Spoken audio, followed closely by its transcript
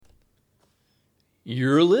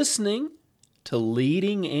You're listening to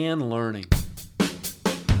Leading and Learning.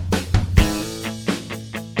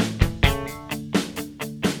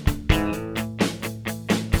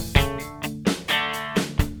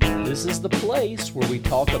 This is the place where we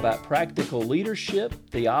talk about practical leadership,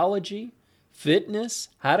 theology, fitness,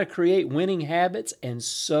 how to create winning habits, and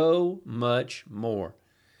so much more.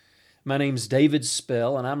 My name's David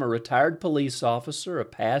Spell, and I'm a retired police officer, a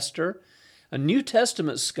pastor, a New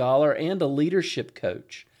Testament scholar, and a leadership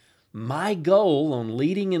coach. My goal on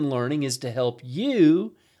Leading and Learning is to help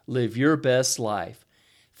you live your best life.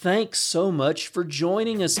 Thanks so much for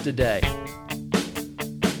joining us today.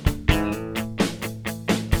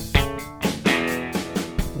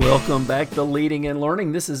 Welcome back to Leading and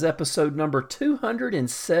Learning. This is episode number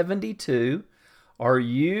 272. Are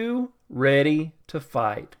you ready to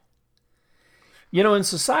fight? You know, in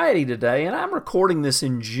society today, and I'm recording this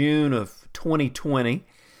in June of 2020,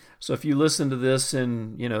 so if you listen to this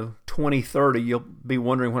in, 2030, you'll be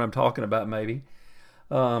wondering what I'm talking about maybe.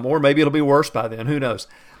 Or maybe it'll be worse by then, who knows.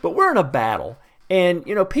 But we're in a battle, and,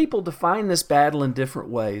 people define this battle in different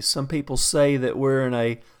ways. Some people say that we're in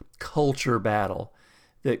a culture battle,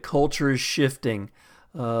 that culture is shifting.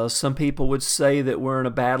 Some people would say that we're in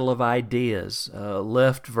a battle of ideas,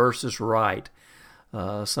 left versus right.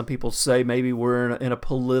 Some people say maybe we're in a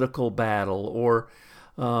political battle, or,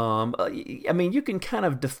 you can kind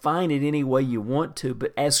of define it any way you want to,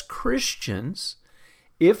 but as Christians,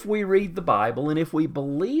 if we read the Bible and if we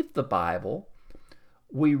believe the Bible,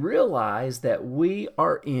 we realize that we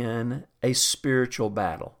are in a spiritual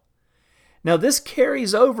battle. Now, this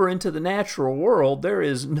carries over into the natural world. There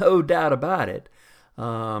is no doubt about it.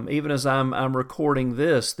 Even as I'm recording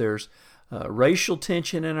this, there's racial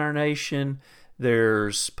tension in our nation.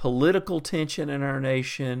 There's political tension in our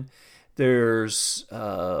nation. There's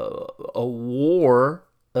a war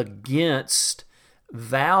against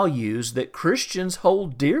values that Christians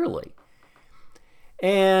hold dearly.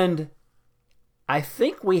 And I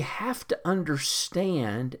think we have to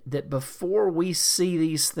understand that before we see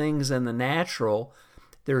these things in the natural,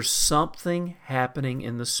 there's something happening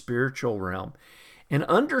in the spiritual realm. And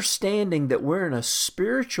understanding that we're in a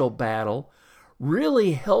spiritual battle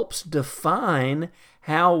really helps define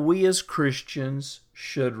how we as Christians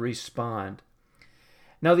should respond.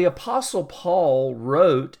 Now, the Apostle Paul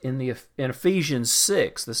wrote in Ephesians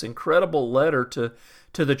 6, this incredible letter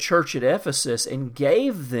to the church at Ephesus, and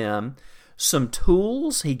gave them some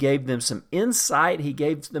tools, he gave them some insight, he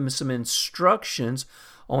gave them some instructions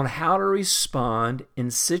on how to respond in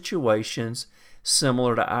situations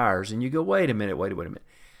similar to ours. And you go, wait a minute.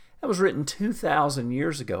 That was written 2,000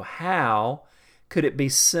 years ago. How could it be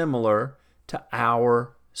similar to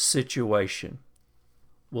our situation?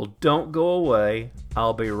 Well, don't go away.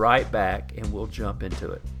 I'll be right back and we'll jump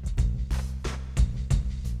into it.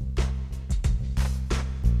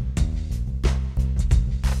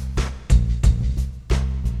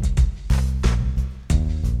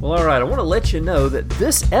 Well, all right, I want to let you know that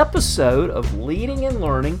this episode of Leading and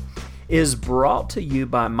Learning is brought to you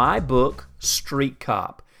by my book, Street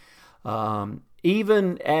Cop.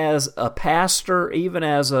 Even as a pastor, even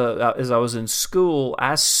as I was in school,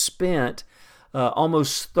 I spent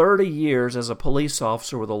almost 30 years as a police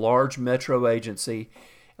officer with a large metro agency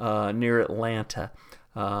near Atlanta.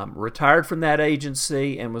 Retired from that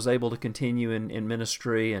agency and was able to continue in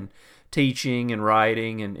ministry and teaching and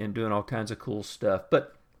writing and doing all kinds of cool stuff.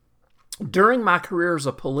 But during my career as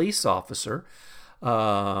a police officer,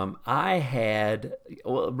 I had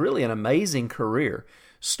really an amazing career.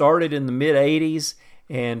 Started in the mid-'80s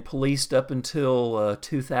and policed up until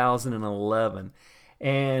 2011.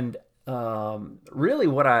 And really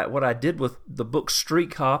what I did with the book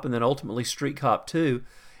Street Cop and then ultimately Street Cop 2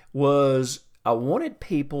 was I wanted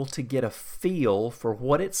people to get a feel for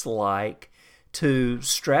what it's like to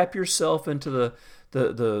strap yourself into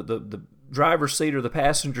the driver's seat or the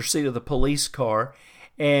passenger seat of the police car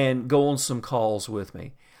and go on some calls with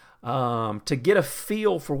me. To get a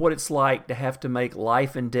feel for what it's like to have to make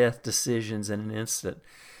life and death decisions in an instant.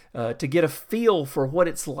 To get a feel for what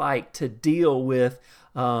it's like to deal with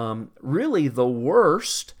really the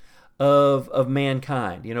worst of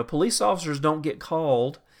mankind. Police officers don't get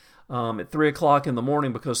called at 3 o'clock in the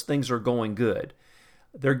morning because things are going good.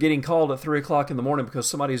 They're getting called at 3 o'clock in the morning because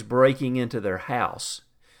somebody's breaking into their house.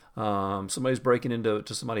 Somebody's breaking into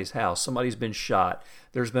somebody's house. Somebody's been shot.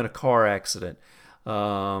 There's been a car accident.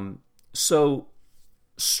 So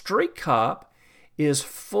Street Cop is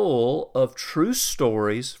full of true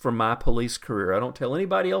stories from my police career. I don't tell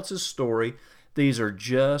anybody else's story. These are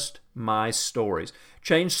just my stories.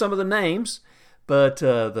 Changed some of the names, but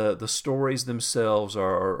the stories themselves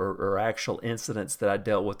are actual incidents that I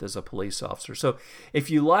dealt with as a police officer. So if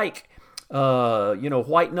you like,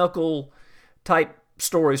 white knuckle type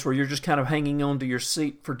stories where you're just kind of hanging on to your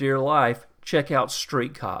seat for dear life, check out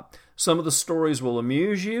Street Cop. Some of the stories will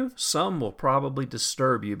amuse you, some will probably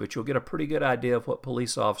disturb you, but you'll get a pretty good idea of what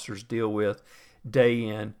police officers deal with day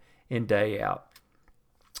in and day out.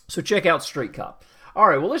 So check out Street Cop. All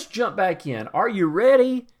right, well, let's jump back in. Are you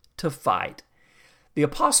ready to fight? The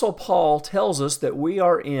Apostle Paul tells us that we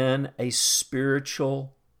are in a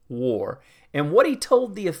spiritual war. And what he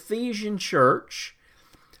told the Ephesian church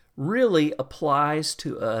really applies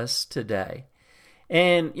to us today.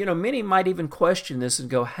 And, many might even question this and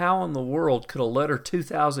go, how in the world could a letter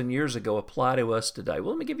 2,000 years ago apply to us today?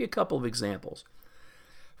 Well, let me give you a couple of examples.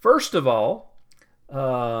 First of all,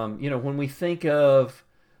 when we think of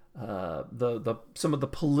some of the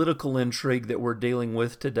political intrigue that we're dealing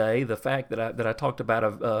with today, the fact that I talked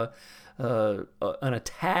about an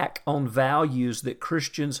attack on values that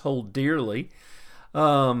Christians hold dearly,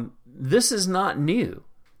 this is not new.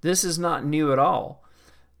 This is not new at all.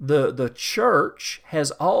 The church has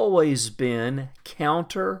always been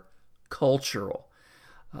counter-cultural.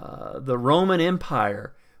 The Roman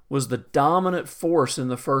Empire was the dominant force in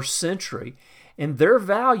the first century, and their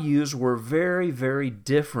values were very, very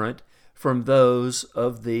different from those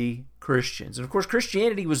of the Christians. And of course,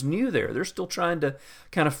 Christianity was new there. They're still trying to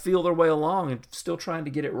kind of feel their way along and still trying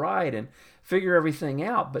to get it right and figure everything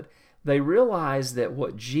out. But they realized that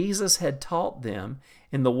what Jesus had taught them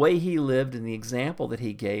and the way he lived and the example that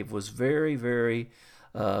he gave was very, very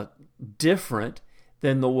different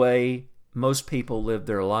than the way most people lived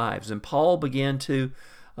their lives. And Paul began to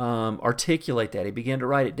articulate that. He began to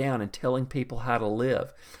write it down and telling people how to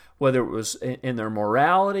live, whether it was in their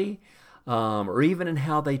morality or even in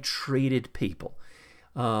how they treated people.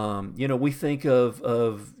 We think of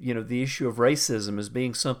the issue of racism as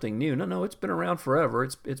being something new. No, it's been around forever.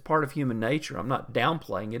 It's part of human nature. I'm not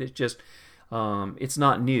downplaying it. It's just it's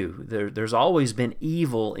not new. There's always been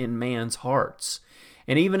evil in man's hearts.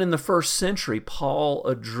 And even in the first century, Paul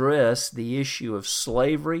addressed the issue of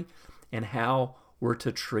slavery and how we're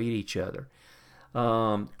to treat each other.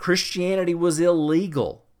 Christianity was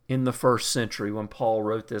illegal in the first century when Paul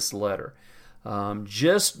wrote this letter.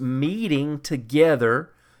 Just meeting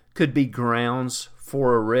together could be grounds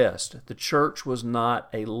for arrest. The church was not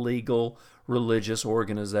a legal religious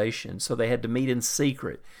organization, so they had to meet in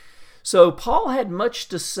secret. So Paul had much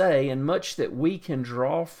to say and much that we can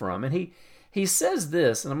draw from. And he says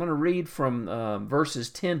this, and I'm going to read from verses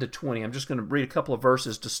 10 to 20. I'm just going to read a couple of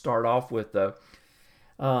verses to start off with, though.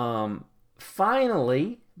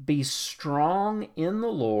 Finally, be strong in the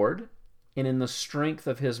Lord and in the strength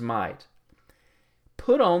of his might.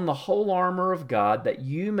 Put on the whole armor of God that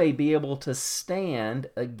you may be able to stand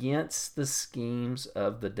against the schemes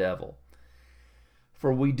of the devil.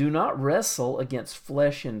 For we do not wrestle against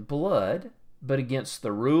flesh and blood, but against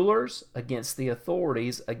the rulers, against the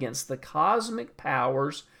authorities, against the cosmic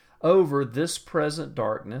powers over this present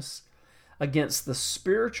darkness, against the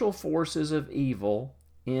spiritual forces of evil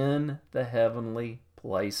in the heavenly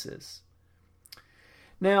places.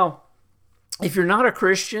 Now, if you're not a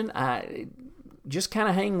Christian, just kind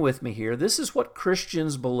of hang with me here. This is what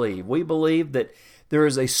Christians believe. We believe that there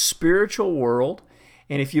is a spiritual world,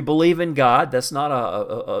 and if you believe in God, that's not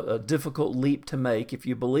a difficult leap to make. If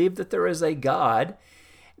you believe that there is a God,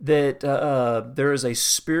 that there is a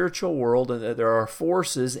spiritual world, and that there are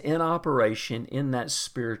forces in operation in that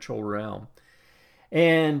spiritual realm.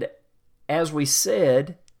 And as we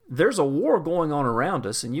said, there's a war going on around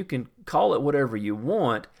us, and you can call it whatever you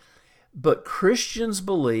want, but Christians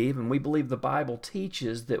believe, and we believe the Bible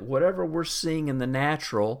teaches, that whatever we're seeing in the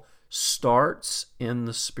natural starts in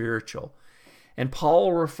the spiritual. And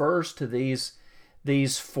Paul refers to these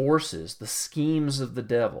forces, the schemes of the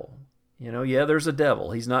devil. There's a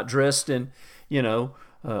devil. He's not dressed in,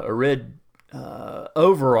 a red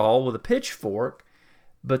overall with a pitchfork,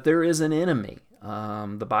 but there is an enemy.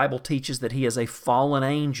 The Bible teaches that he is a fallen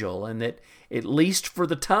angel, and that at least for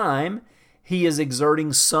the time, he is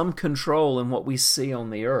exerting some control in what we see on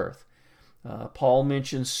the earth. Paul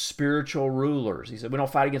mentions spiritual rulers. He said, we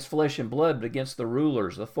don't fight against flesh and blood, but against the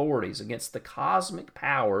rulers, authorities, against the cosmic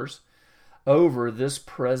powers over this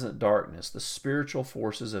present darkness, the spiritual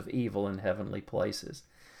forces of evil in heavenly places.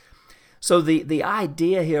 So the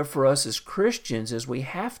idea here for us as Christians is we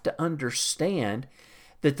have to understand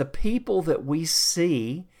that the people that we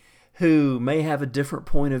see who may have a different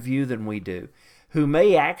point of view than we do, who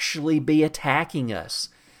may actually be attacking us,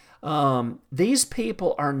 these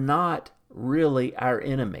people are not really our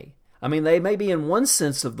enemy. I mean, they may be in one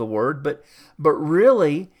sense of the word, but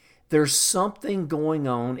really there's something going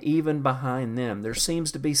on even behind them. There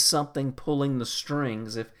seems to be something pulling the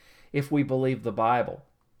strings if we believe the Bible.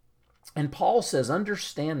 And Paul says,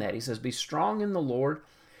 understand that. He says, be strong in the Lord.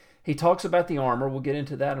 He talks about the armor. We'll get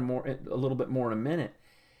into that a little bit more in a minute.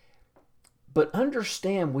 But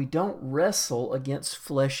understand, we don't wrestle against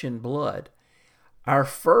flesh and blood. Our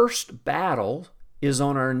first battle is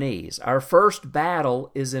on our knees. Our first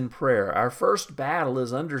battle is in prayer. Our first battle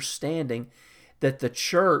is understanding that the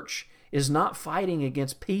church is not fighting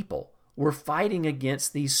against people. We're fighting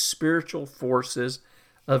against these spiritual forces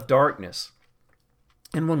of darkness.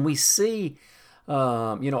 And when we see,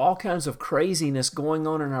 all kinds of craziness going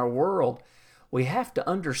on in our world, we have to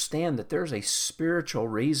understand that there's a spiritual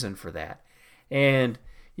reason for that. And,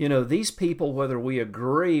 these people, whether we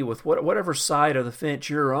agree with whatever side of the fence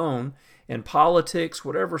you're on, in politics,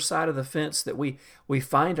 whatever side of the fence that we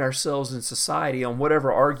find ourselves in society on,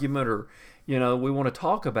 whatever argument or, we want to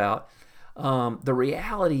talk about, the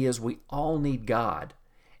reality is we all need God.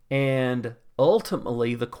 And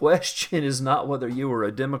ultimately, the question is not whether you were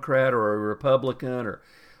a Democrat or a Republican, or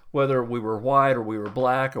whether we were white or we were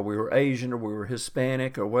black or we were Asian or we were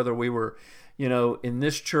Hispanic, or whether we were, in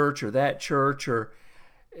this church or that church. Or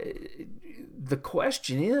the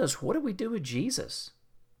question is, what do we do with Jesus?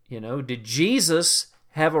 Did Jesus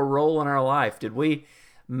have a role in our life? Did we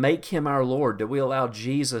make him our Lord? Did we allow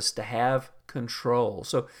Jesus to have control?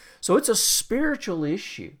 So it's a spiritual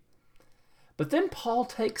issue. But then Paul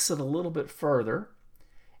takes it a little bit further,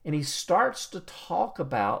 and he starts to talk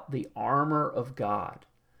about the armor of God.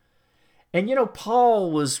 And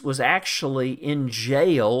Paul was actually in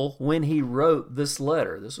jail when he wrote this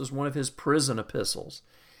letter. This was one of his prison epistles.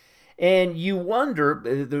 And you wonder,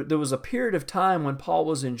 there was a period of time when Paul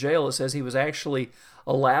was in jail. It says he was actually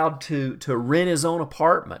allowed to rent his own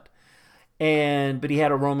apartment, but he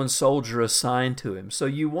had a Roman soldier assigned to him. So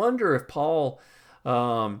you wonder if Paul,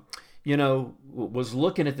 was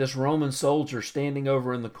looking at this Roman soldier standing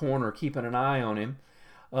over in the corner, keeping an eye on him,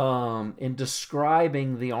 and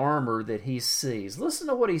describing the armor that he sees. Listen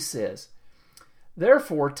to what he says.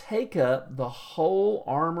 Therefore, take up the whole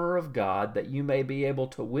armor of God, that you may be able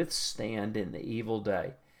to withstand in the evil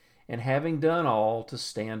day, and having done all, to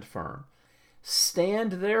stand firm.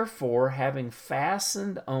 Stand therefore, having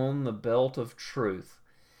fastened on the belt of truth,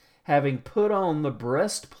 having put on the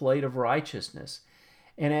breastplate of righteousness,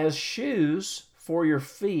 and as shoes for your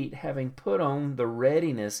feet, having put on the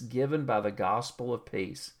readiness given by the gospel of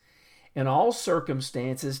peace. In all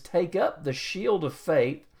circumstances, take up the shield of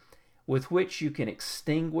faith, with which you can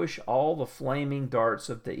extinguish all the flaming darts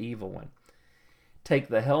of the evil one. Take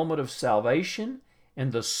the helmet of salvation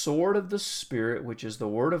and the sword of the Spirit, which is the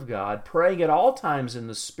word of God, praying at all times in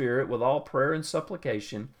the Spirit with all prayer and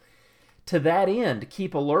supplication. To that end,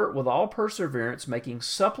 keep alert with all perseverance, making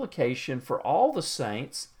supplication for all the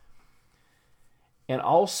saints, and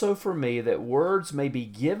also for me, that words may be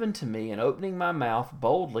given to me in opening my mouth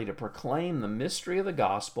boldly to proclaim the mystery of the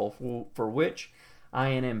gospel, for which I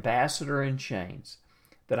am an ambassador in chains,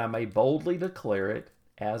 that I may boldly declare it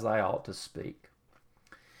as I ought to speak.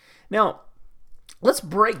 Now, let's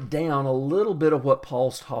break down a little bit of what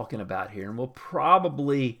Paul's talking about here, and we'll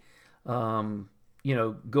probably, go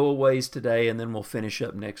a ways today, and then we'll finish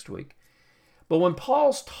up next week. But when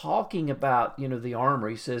Paul's talking about, the armor,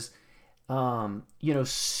 he says,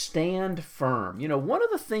 stand firm. One of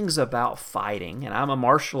the things about fighting, and I'm a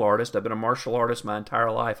martial artist, I've been a martial artist my entire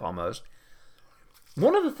life almost.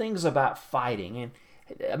 One of the things about fighting,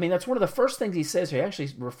 and that's one of the first things he says here. He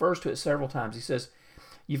actually refers to it several times. He says,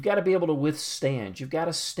 you've got to be able to withstand. You've got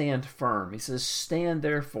to stand firm. He says, stand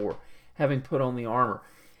therefore, having put on the armor.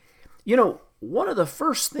 One of the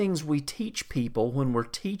first things we teach people when we're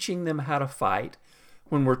teaching them how to fight,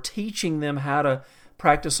 when we're teaching them how to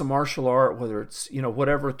practice a martial art, whether it's,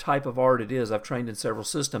 whatever type of art it is. I've trained in several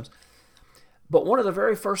systems. But one of the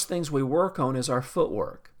very first things we work on is our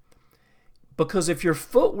footwork. Because if your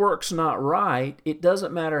footwork's not right, it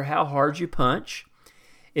doesn't matter how hard you punch.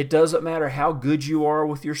 It doesn't matter how good you are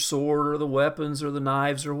with your sword or the weapons or the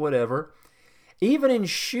knives or whatever. Even in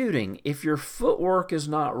shooting, if your footwork is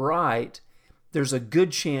not right, there's a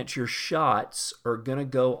good chance your shots are going to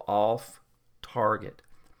go off target.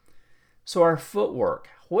 So our footwork,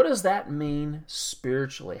 what does that mean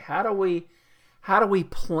spiritually? How do we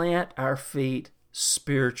plant our feet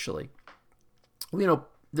spiritually?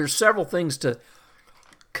 There's several things to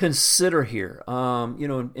consider here.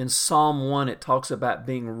 In Psalm 1, it talks about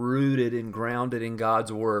being rooted and grounded in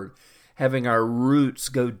God's Word, having our roots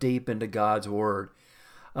go deep into God's Word.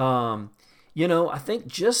 I think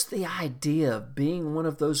just the idea of being one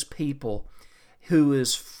of those people who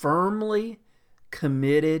is firmly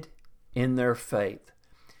committed in their faith.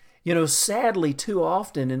 Sadly, too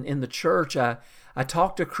often in the church, I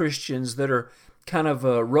talk to Christians that are kind of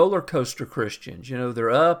roller coaster Christians.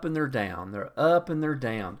 They're up and they're down. They're up and they're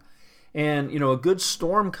down. And, a good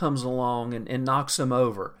storm comes along and knocks them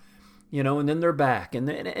over, and then they're back.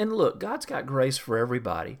 And look, God's got grace for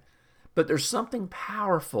everybody. But there's something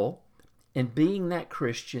powerful in being that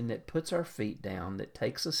Christian that puts our feet down, that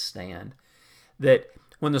takes a stand, that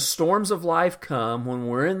when the storms of life come, when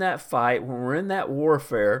we're in that fight, when we're in that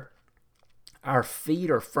warfare, our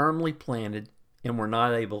feet are firmly planted and we're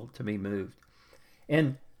not able to be moved.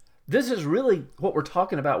 And this is really what we're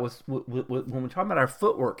talking about with when we're talking about our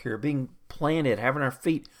footwork here, being planted, having our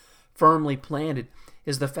feet firmly planted,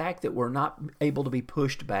 is the fact that we're not able to be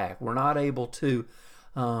pushed back. We're not able to,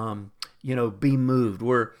 be moved.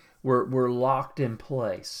 We're locked in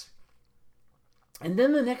place. And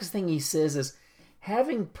then the next thing he says is,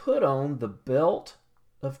 having put on the belt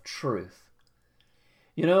of truth.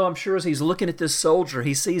 I'm sure as he's looking at this soldier,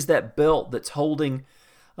 he sees that belt that's holding,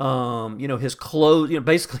 his clothes.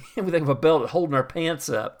 Basically we think of a belt holding our pants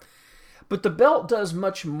up. But the belt does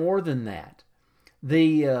much more than that.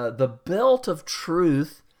 The belt of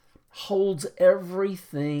truth holds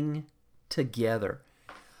everything together.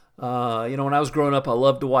 When I was growing up, I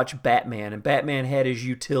loved to watch Batman, and Batman had his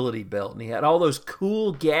utility belt, and he had all those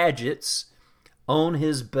cool gadgets on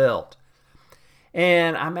his belt.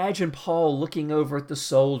 And I imagine Paul looking over at the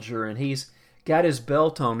soldier, and he's got his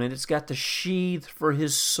belt on, and it's got the sheath for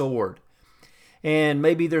his sword. And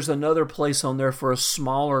maybe there's another place on there for a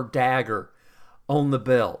smaller dagger on the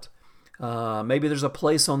belt. Maybe there's a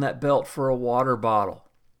place on that belt for a water bottle.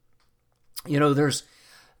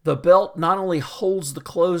 The belt not only holds the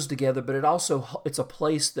clothes together, but it's a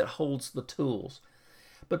place that holds the tools.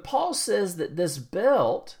 But Paul says that this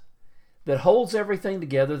belt that holds everything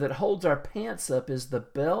together, that holds our pants up, is the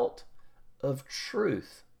belt of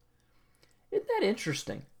truth. Isn't that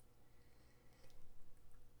interesting?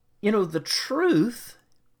 The truth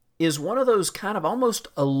is one of those kind of almost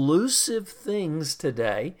elusive things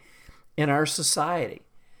today in our society.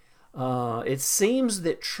 It seems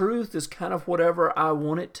that truth is kind of whatever I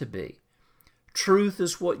want it to be. Truth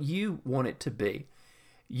is what you want it to be.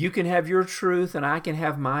 You can have your truth and I can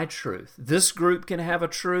have my truth. This group can have a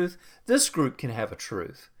truth. This group can have a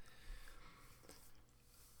truth.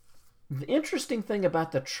 The interesting thing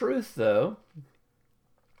about the truth, though,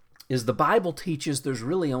 is the Bible teaches there's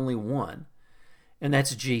really only one, and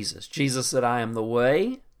that's Jesus. Jesus said, I am the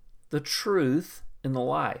way, the truth, and the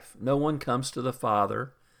life. No one comes to the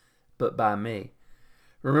Father but by me.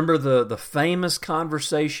 Remember the famous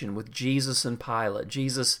conversation with Jesus and Pilate.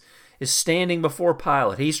 Jesus is standing before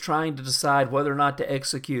Pilate. He's trying to decide whether or not to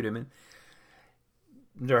execute him. And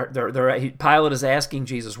Pilate is asking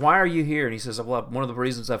Jesus, why are you here? And he says, well, one of the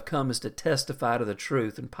reasons I've come is to testify to the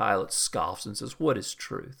truth. And Pilate scoffs and says, what is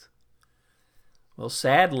truth? Well,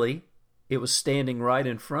 sadly, it was standing right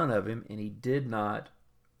in front of him, and he did not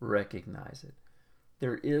recognize it.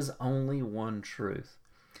 There is only one truth.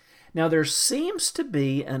 Now, there seems to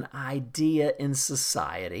be an idea in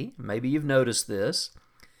society, maybe you've noticed this,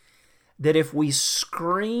 that if we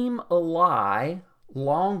scream a lie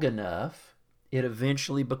long enough, it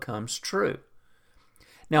eventually becomes true.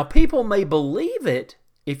 Now, people may believe it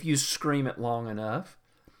if you scream it long enough,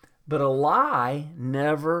 but a lie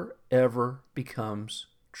never, ever becomes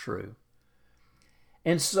true.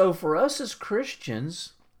 And so for us as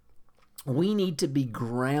Christians, we need to be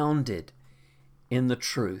grounded in the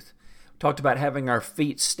truth. We talked about having our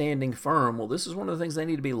feet standing firm. Well, this is one of the things they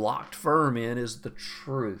need to be locked firm in, is the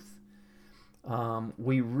truth.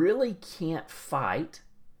 We really can't fight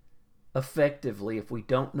effectively if we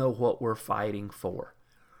don't know what we're fighting for.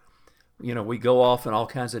 We go off in all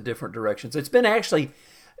kinds of different directions. It's been actually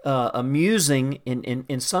amusing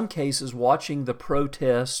in some cases watching the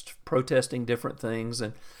protesting different things.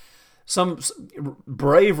 And some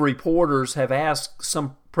brave reporters have asked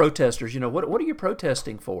some protesters, what are you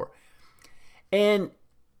protesting for? And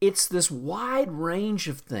it's this wide range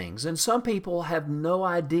of things. And some people have no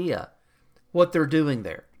idea what they're doing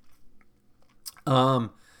there.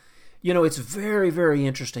 It's very, very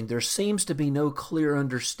interesting. There seems to be no clear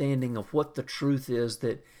understanding of what the truth is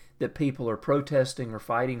that people are protesting or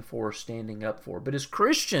fighting for or standing up for. But as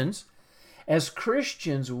Christians,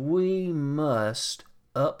 we must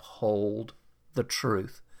uphold the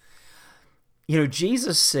truth.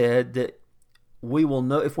 Jesus said that we will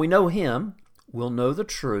know, if we know Him, we'll know the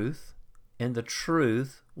truth, and the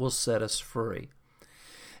truth will set us free.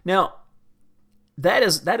 Now, that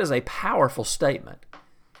is a powerful statement.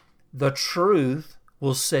 The truth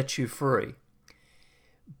will set you free.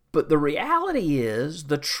 But the reality is,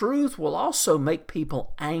 the truth will also make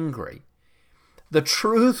people angry. The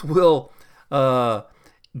truth will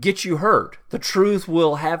get you hurt. The truth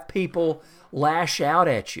will have people lash out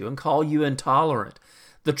at you and call you intolerant.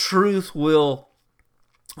 The truth will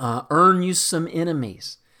earn you some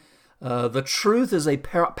enemies. The truth is a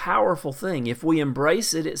powerful thing. If we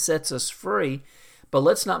embrace it, it sets us free. But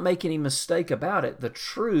let's not make any mistake about it. The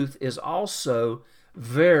truth is also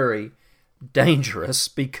very dangerous,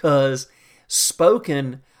 because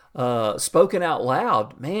spoken out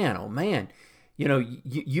loud, man, oh man,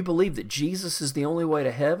 you believe that Jesus is the only way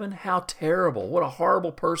to heaven? How terrible. What a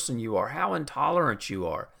horrible person you are. How intolerant you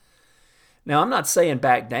are. Now, I'm not saying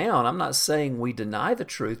back down. I'm not saying we deny the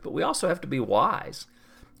truth, but we also have to be wise.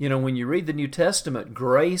 When you read the New Testament,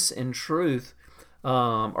 grace and truth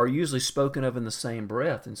are usually spoken of in the same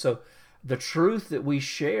breath. And so the truth that we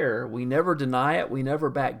share, we never deny it, we never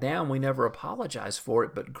back down, we never apologize for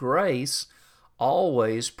it, but grace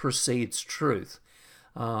always precedes truth.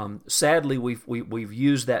 Sadly, we've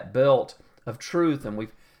used that belt of truth and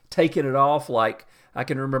we've taken it off. Like I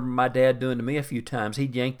can remember my dad doing to me a few times.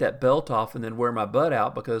 He'd yank that belt off and then wear my butt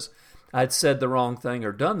out because I'd said the wrong thing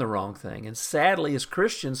or done the wrong thing. And sadly, as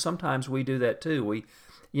Christians, sometimes we do that too. We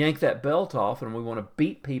yank that belt off and we want to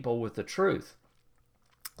beat people with the truth.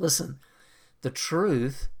 Listen, the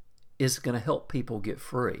truth is going to help people get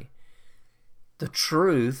free. The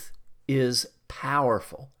truth is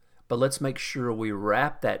powerful, but let's make sure we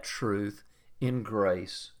wrap that truth in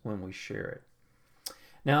grace when we share it.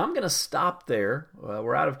 Now, I'm going to stop there.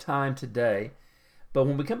 We're out of time today, but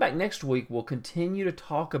when we come back next week, we'll continue to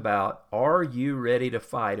talk about, are you ready to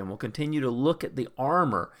fight? And we'll continue to look at the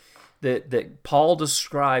armor that Paul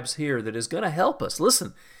describes here that is going to help us.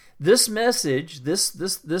 Listen, this message,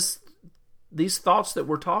 these thoughts that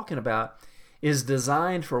we're talking about is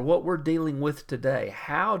designed for what we're dealing with today.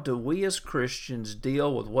 How do we as Christians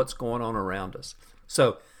deal with what's going on around us?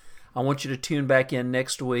 So I want you to tune back in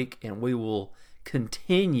next week and we will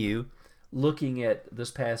continue looking at this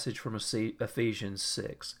passage from Ephesians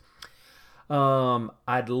 6.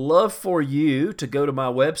 I'd love for you to go to my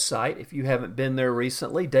website if you haven't been there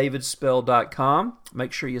recently, davidspell.com.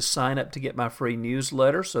 Make sure you sign up to get my free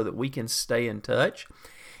newsletter so that we can stay in touch.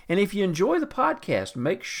 And if you enjoy the podcast,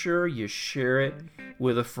 make sure you share it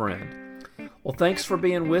with a friend. Well, thanks for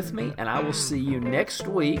being with me, and I will see you next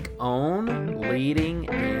week on Leading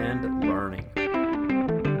and Learning.